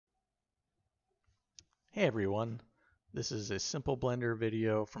Hey everyone, this is a simple Blender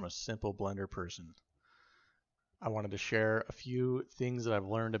video from a simple Blender person. I wanted to share a few things that I've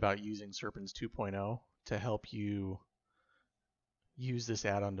learned about using Serpens 2.0 to help you use this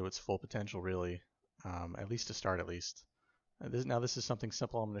add-on to its full potential really, at least to start at least. Now this is something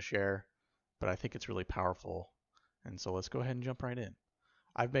simple I'm going to share, but I think it's really powerful, and so let's go ahead and jump right in.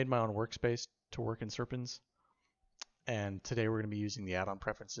 I've made my own workspace to work in Serpens, and today we're going to be using the add-on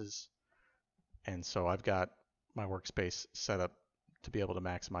preferences. And so I've got my workspace set up to be able to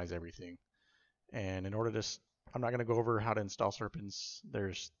maximize everything. And in order to, I'm not going to go over how to install Serpens.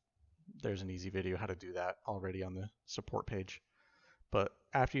 There's an easy video how to do that already on the support page. But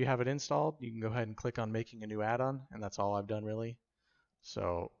after you have it installed, you can go ahead and click on making a new add-on, and that's all I've done really.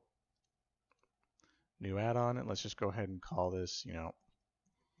 So new add-on, and let's just go ahead and call this,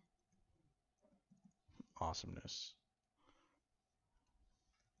 awesomeness.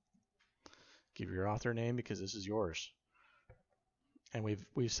 Give your author name because this is yours. And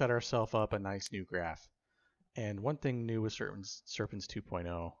we've set ourselves up a nice new graph. And one thing new with Serpens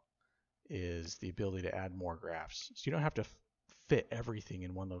 2.0 is the ability to add more graphs. So you don't have to fit everything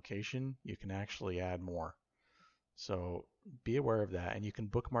in one location. You can actually add more. So be aware of that. And you can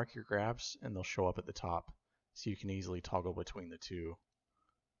bookmark your graphs and they'll show up at the top. So you can easily toggle between the two.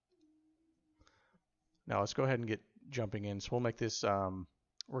 Now let's go ahead and get jumping in. So we'll make this, we're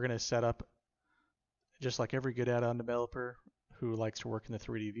going to set up just like every good add-on developer who likes to work in the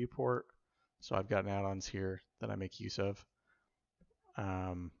 3D viewport. So I've got add-ons here that I make use of.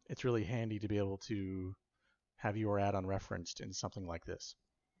 It's really handy to be able to have your add-on referenced in something like this.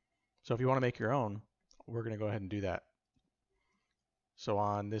 So if you want to make your own, we're going to go ahead and do that. So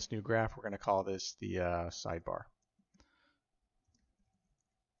on this new graph, we're going to call this the sidebar.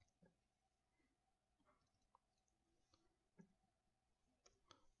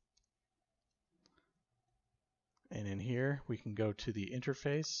 And in here, we can go to the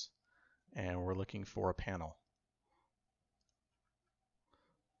interface, and we're looking for a panel.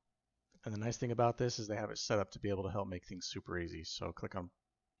 And the nice thing about this is they have it set up to be able to help make things super easy. So click on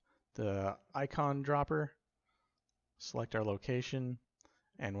the icon dropper, select our location,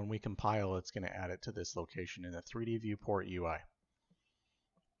 and when we compile, it's going to add it to this location in the 3D viewport UI.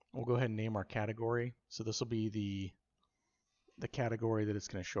 We'll go ahead and name our category. So this will be the category that it's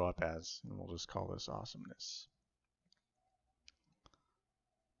going to show up as, and we'll just call this awesomeness.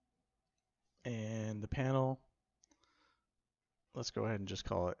 And the panel, let's go ahead and just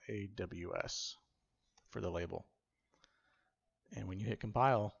call it AWS for the label. And when you hit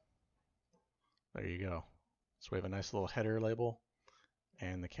compile, there you go. So we have a nice little header label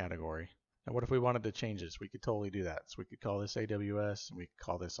and the category. Now what if we wanted to change this? We could totally do that. So we could call this AWS and we could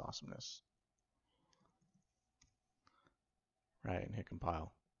call this awesomeness. Right, and hit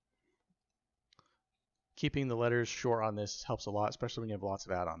compile. Keeping the letters short on this helps a lot, especially when you have lots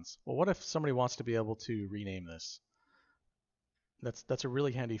of add-ons. Well, what if somebody wants to be able to rename this? That's a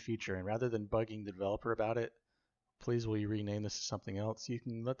really handy feature, and rather than bugging the developer about it, please will you rename this to something else? You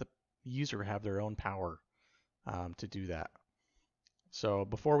can let the user have their own power to do that. So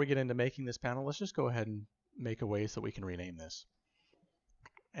before we get into making this panel, let's just go ahead and make a way so we can rename this.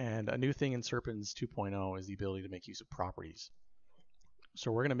 And a new thing in Serpens 2.0 is the ability to make use of properties.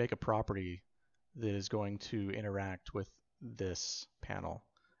 So we're going to make a property that is going to interact with this panel.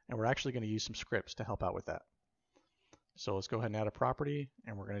 And we're actually going to use some scripts to help out with that. So let's go ahead and add a property,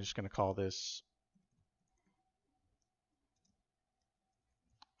 and we're just going to call this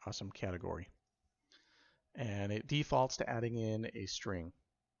awesome category. And it defaults to adding in a string.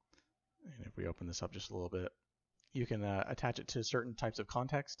 And if we open this up just a little bit, you can attach it to certain types of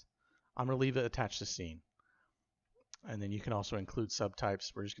context. I'm going to leave it attached to scene. And then you can also include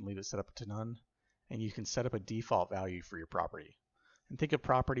subtypes. We're just going to leave it set up to none. And you can set up a default value for your property. And think of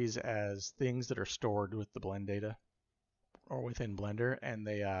properties as things that are stored with the blend data or within Blender, and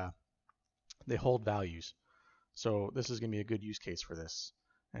they hold values. So this is going to be a good use case for this.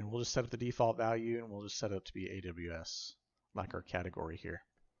 And we'll just set up the default value, and we'll just set it up to be AWS, like our category here.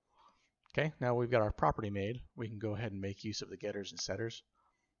 Okay, now we've got our property made. We can go ahead and make use of the getters and setters.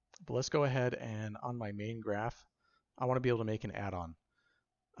 But let's go ahead and on my main graph, I want to be able to make an add-on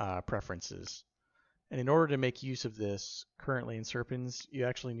preferences. And in order to make use of this currently in Serpens, you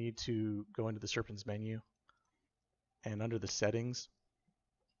actually need to go into the Serpens menu, and under the settings,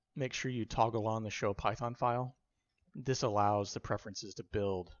 make sure you toggle on the show Python file. This allows the preferences to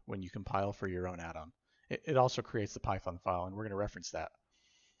build when you compile for your own add-on. It also creates the Python file, and we're going to reference that.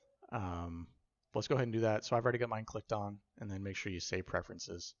 Let's go ahead and do that. So I've already got mine clicked on, and then make sure you save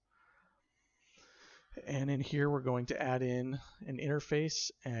preferences. And in here, we're going to add in an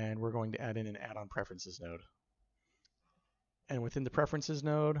interface, and we're going to add in an add-on preferences node. And within the preferences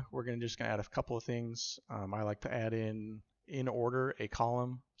node, we're just going to add a couple of things. I like to add in order, a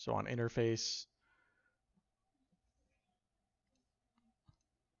column. So on interface,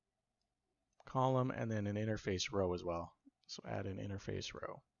 column, and then an interface row as well. So add an interface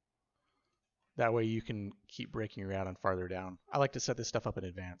row. That way you can keep breaking your add-on farther down. I like to set this stuff up in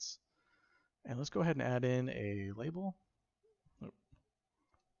advance. And let's go ahead and add in a label.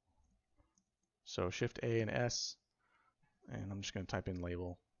 So Shift A and S, and I'm just going to type in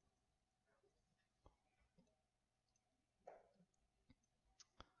label.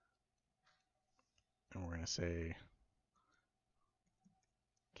 And we're going to say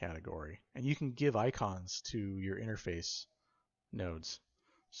category. And you can give icons to your interface nodes.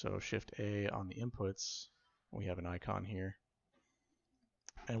 So Shift A on the inputs, we have an icon here.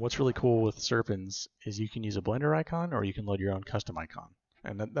 And what's really cool with Serpens is you can use a Blender icon or you can load your own custom icon.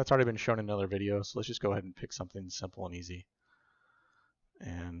 And that's already been shown in another video, so let's just go ahead and pick something simple and easy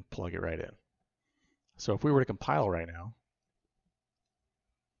and plug it right in. So if we were to compile right now,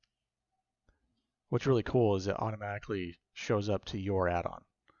 what's really cool is it automatically shows up to your add-on.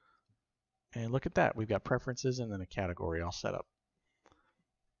 And look at that, we've got preferences and then a category all set up.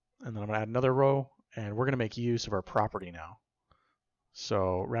 And then I'm going to add another row, and we're going to make use of our property now.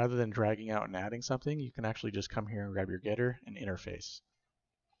 So rather than dragging out and adding something, you can actually just come here and grab your getter and interface.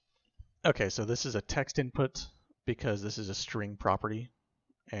 Okay, so this is a text input because this is a string property.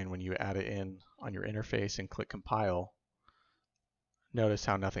 And when you add it in on your interface and click compile, notice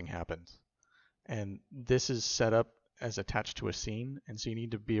how nothing happened. And this is set up as attached to a scene, and so you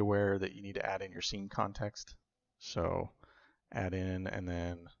need to be aware that you need to add in your scene context. So add in, and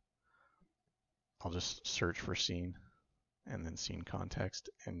then I'll just search for scene and then scene context.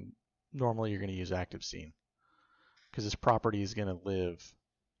 And normally you're going to use active scene because this property is going to live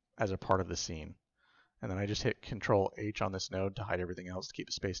as a part of the scene. And then I just hit Control H on this node to hide everything else to keep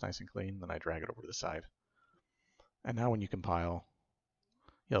the space nice and clean. Then I drag it over to the side. And now when you compile,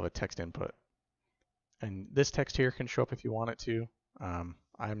 you'll have a text input. And this text here can show up if you want it to.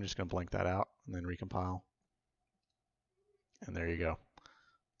 I'm just going to blank that out and then recompile. And there you go.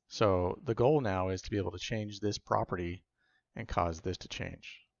 So the goal now is to be able to change this property and cause this to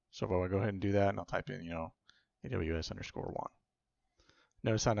change. So if I go ahead and do that, and I'll type in, AWS_1.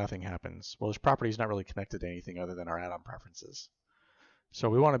 Notice how nothing happens. Well, this property is not really connected to anything other than our add-on preferences. So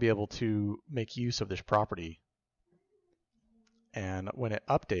we want to be able to make use of this property. And when it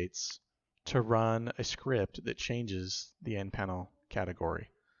updates, to run a script that changes the end panel category.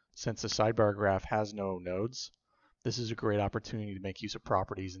 Since the sidebar graph has no nodes, this is a great opportunity to make use of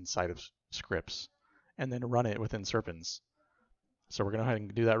properties inside of scripts and then run it within Serpens. So we're going to go ahead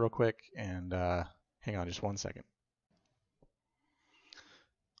and do that real quick, and hang on just one second.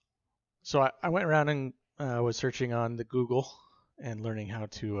 So I went around and was searching on the Google and learning how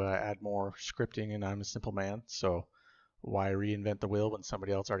to add more scripting, and I'm a simple man, so why reinvent the wheel when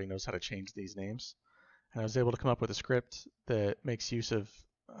somebody else already knows how to change these names? And I was able to come up with a script that makes use of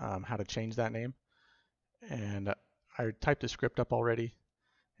how to change that name. And I typed the script up already,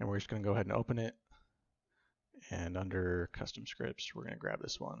 and we're just going to go ahead and open it. And under custom scripts, we're going to grab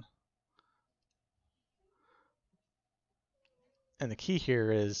this one. And the key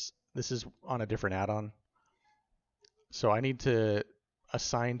here is this is on a different add-on. So I need to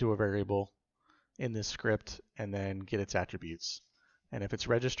assign to a variable in this script and then get its attributes. And if it's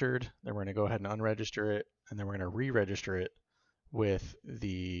registered, then we're going to go ahead and unregister it, and then we're going to re-register it with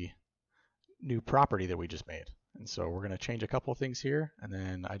the new property that we just made. And so we're going to change a couple of things here, and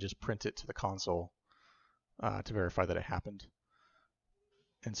then I just print it to the console to verify that it happened.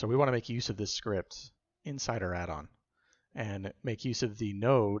 And so we want to make use of this script inside our add-on and make use of the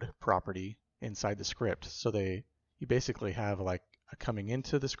node property inside the script. So you basically have like a coming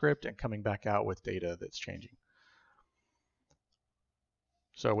into the script and coming back out with data that's changing.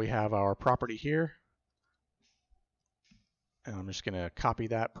 So we have our property here, and I'm just going to copy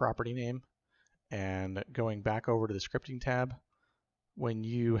that property name, and going back over to the scripting tab, when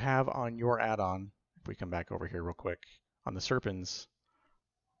you have on your add-on, if we come back over here real quick, on the Serpens,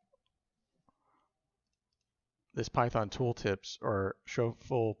 this Python tooltips or show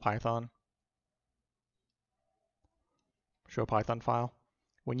full Python, show Python file,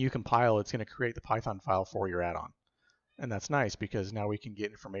 when you compile, it's going to create the Python file for your add-on. And that's nice because now we can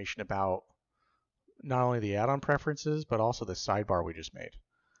get information about not only the add-on preferences, but also the sidebar we just made.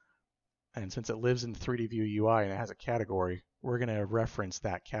 And since it lives in 3D View UI and it has a category, we're going to reference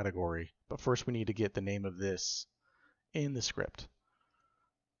that category. But first we need to get the name of this in the script.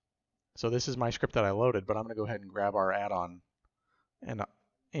 So this is my script that I loaded, but I'm going to go ahead and grab our add-on. And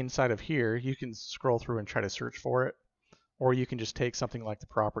inside of here, you can scroll through and try to search for it, or you can just take something like the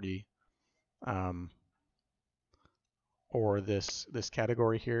property or this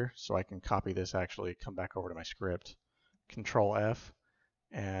category here. So I can copy this, actually come back over to my script, Control F,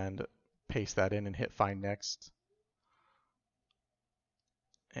 and paste that in and hit Find Next.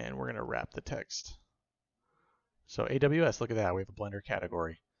 And we're going to wrap the text. So AWS, look at that, we have a Blender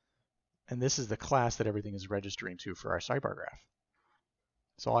category. And this is the class that everything is registering to for our sidebar graph.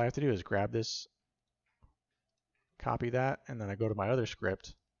 So all I have to do is grab this, copy that, and then I go to my other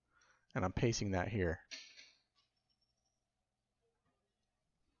script, and I'm pasting that here.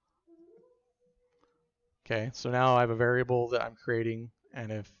 Okay, so now I have a variable that I'm creating,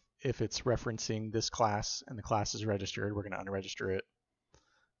 and if it's referencing this class and the class is registered, we're going to unregister it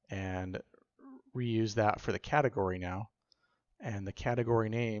and reuse that for the category now. And the category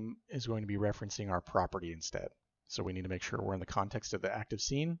name is going to be referencing our property instead. So we need to make sure we're in the context of the active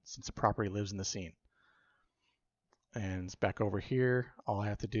scene, since the property lives in the scene. And back over here, all I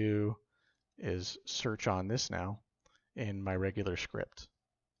have to do is search on this now in my regular script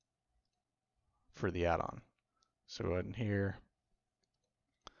for the add-on. So go ahead and here,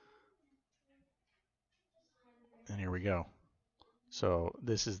 and here we go. So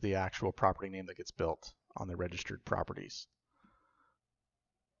this is the actual property name that gets built on the registered properties.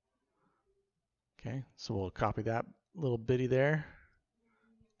 Okay, so we'll copy that little bitty there,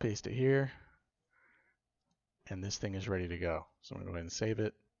 paste it here, and this thing is ready to go. So I'm going to go ahead and save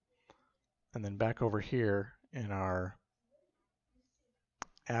it. And then back over here in our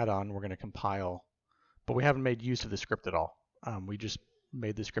add-on, we're going to compile, but we haven't made use of the script at all. We just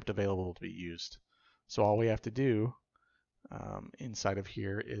made the script available to be used. So all we have to do inside of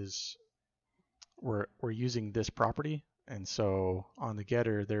here is we're using this property, and so on the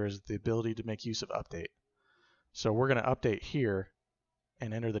getter there is the ability to make use of update. So we're going to update here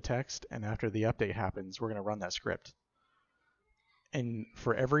and enter the text, and after the update happens, we're going to run that script. And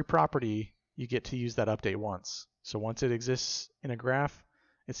for every property, you get to use that update once. So once it exists in a graph,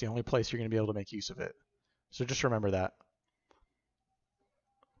 it's the only place you're going to be able to make use of it. So just remember that.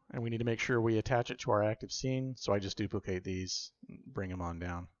 And we need to make sure we attach it to our active scene. So I just duplicate these, bring them on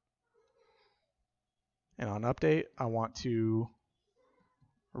down. And on update, I want to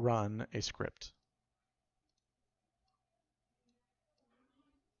run a script.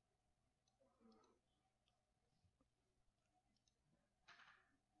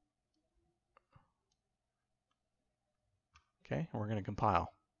 Okay, and we're going to compile.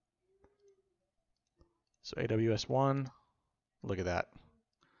 So AWS 1, look at that.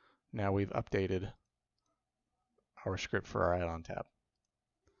 Now we've updated our script for our add-on tab.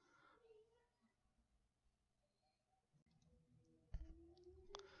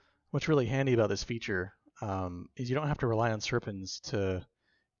 What's really handy about this feature is you don't have to rely on Serpens to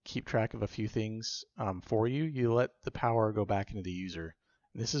keep track of a few things for you. You let the power go back into the user.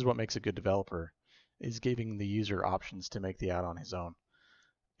 And this is what makes a good developer, is giving the user options to make the add-on his own.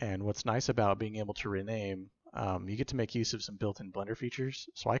 And what's nice about being able to rename, you get to make use of some built-in Blender features.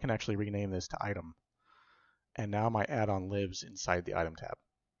 So I can actually rename this to item. And now my add-on lives inside the item tab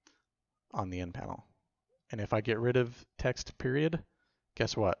on the end panel. And if I get rid of text period,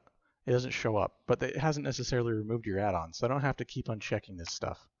 guess what? It doesn't show up, but it hasn't necessarily removed your add-on. So I don't have to keep on checking this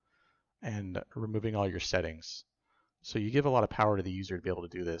stuff and removing all your settings. So you give a lot of power to the user to be able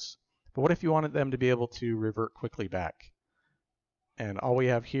to do this. But what if you wanted them to be able to revert quickly back? And all we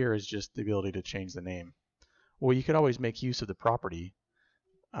have here is just the ability to change the name. Well, you could always make use of the property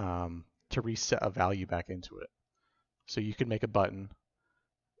to reset a value back into it. So you could make a button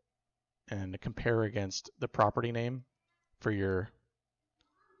and compare against the property name for your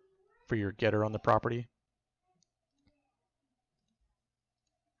getter on the property.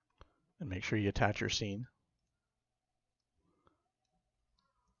 And make sure you attach your scene.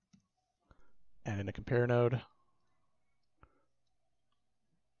 And in a compare node,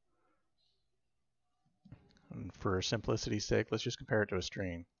 and for simplicity's sake, let's just compare it to a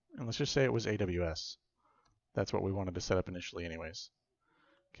string. And let's just say it was AWS. That's what we wanted to set up initially anyways.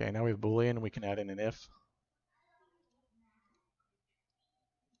 Okay, now we have Boolean, we can add in an if.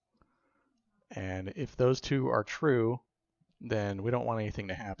 And if those two are true, then we don't want anything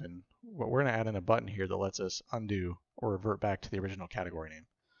to happen. We're going to add in a button here that lets us undo or revert back to the original category name.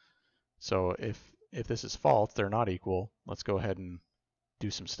 So if this is false, they're not equal, let's go ahead and do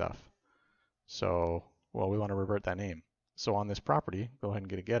some stuff. So, well, we want to revert that name. So on this property, go ahead and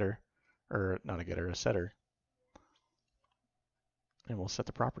get a getter, or not a getter, a setter. And we'll set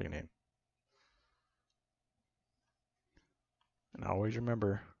the property name. And always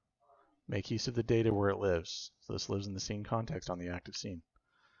remember, make use of the data where it lives. So this lives in the scene context on the active scene.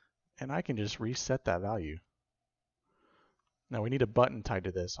 And I can just reset that value. Now we need a button tied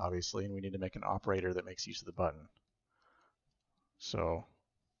to this, obviously, and we need to make an operator that makes use of the button. So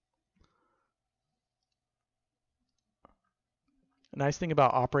a nice thing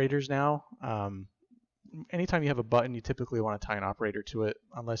about operators now, anytime you have a button, you typically want to tie an operator to it,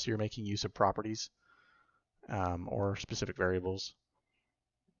 unless you're making use of properties or specific variables.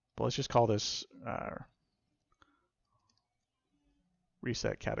 But let's just call this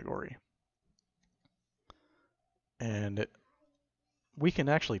reset category. And we can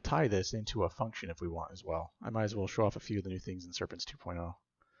actually tie this into a function if we want as well. I might as well show off a few of the new things in Serpens 2.0.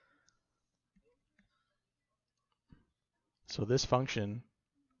 So this function,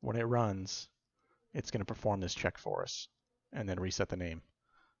 when it runs, it's going to perform this check for us and then reset the name.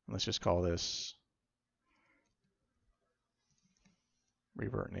 And let's just call this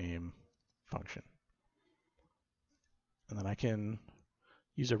revert name function. And then I can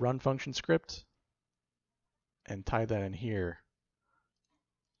use a run function script and tie that in here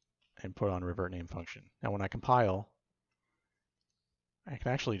and put on revert name function. Now when I compile, I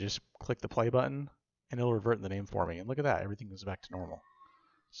can actually just click the play button and it'll revert the name for me. And look at that, everything goes back to normal.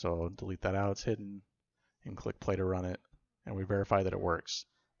 So delete that out, it's hidden, and click play to run it, and we verify that it works.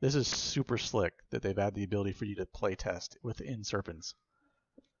 This is super slick that they've added the ability for you to play test within Serpens.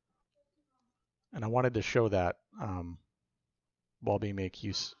 And I wanted to show that while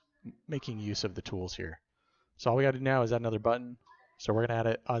making use of the tools here. So all we got to do now is add another button. So we're going to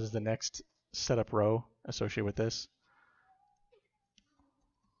add it as the next setup row associated with this.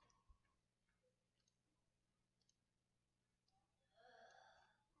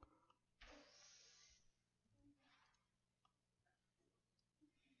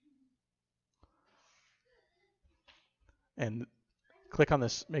 And click on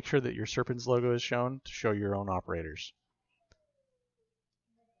this, make sure that your Serpens logo is shown to show your own operators.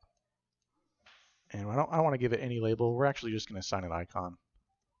 And I don't want to give it any label. We're actually just going to assign an icon.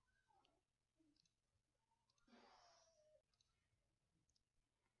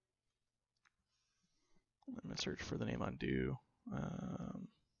 Let me search for the name undo. Let's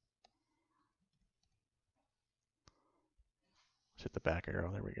hit the back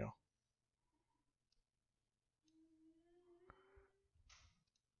arrow. There we go.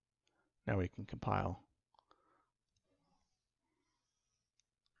 Now we can compile.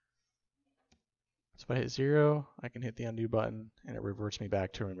 So if I hit 0, I can hit the undo button and it reverts me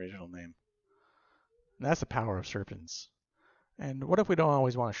back to an original name. And that's the power of Serpens. And what if we don't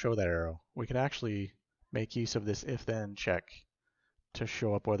always want to show that arrow? We could actually make use of this if-then check to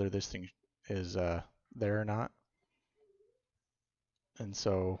show up whether this thing is there or not. And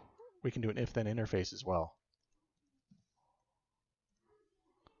so we can do an if-then interface as well.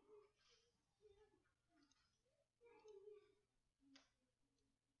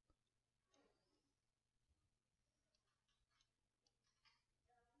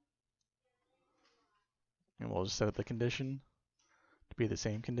 And we'll just set up the condition to be the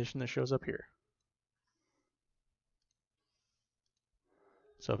same condition that shows up here.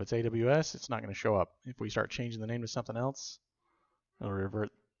 So if it's AWS, it's not going to show up. If we start changing the name to something else, it'll revert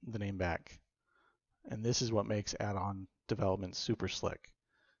the name back. And this is what makes add-on development super slick.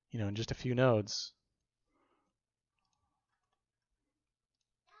 You know, in just a few nodes,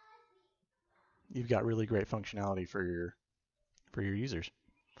 you've got really great functionality for your users.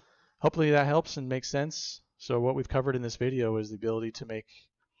 Hopefully that helps and makes sense. So what we've covered in this video is the ability to make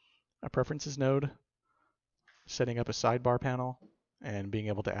a preferences node, setting up a sidebar panel, and being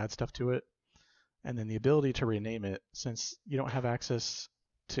able to add stuff to it, and then the ability to rename it. Since you don't have access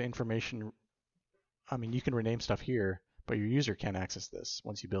to information, I mean, you can rename stuff here, but your user can't access this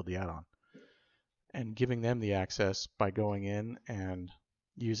once you build the add-on. And giving them the access by going in and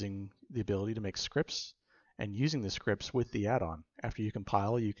using the ability to make scripts and using the scripts with the add-on. After you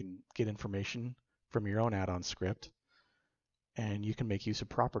compile, you can get information from your own add-on script, and you can make use of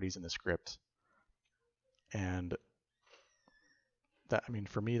properties in the script. And that, I mean,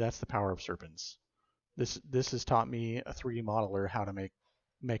 for me, that's the power of Serpens. This has taught me, a 3D modeler, how to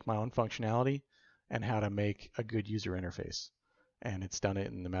make my own functionality and how to make a good user interface. And it's done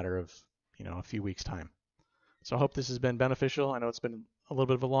it in a matter of, you know, a few weeks' time. So I hope this has been beneficial. I know it's been a little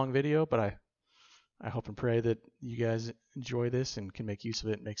bit of a long video, but I hope and pray that you guys enjoy this and can make use of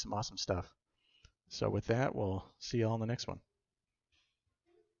it and make some awesome stuff. So with that, we'll see you all in the next one.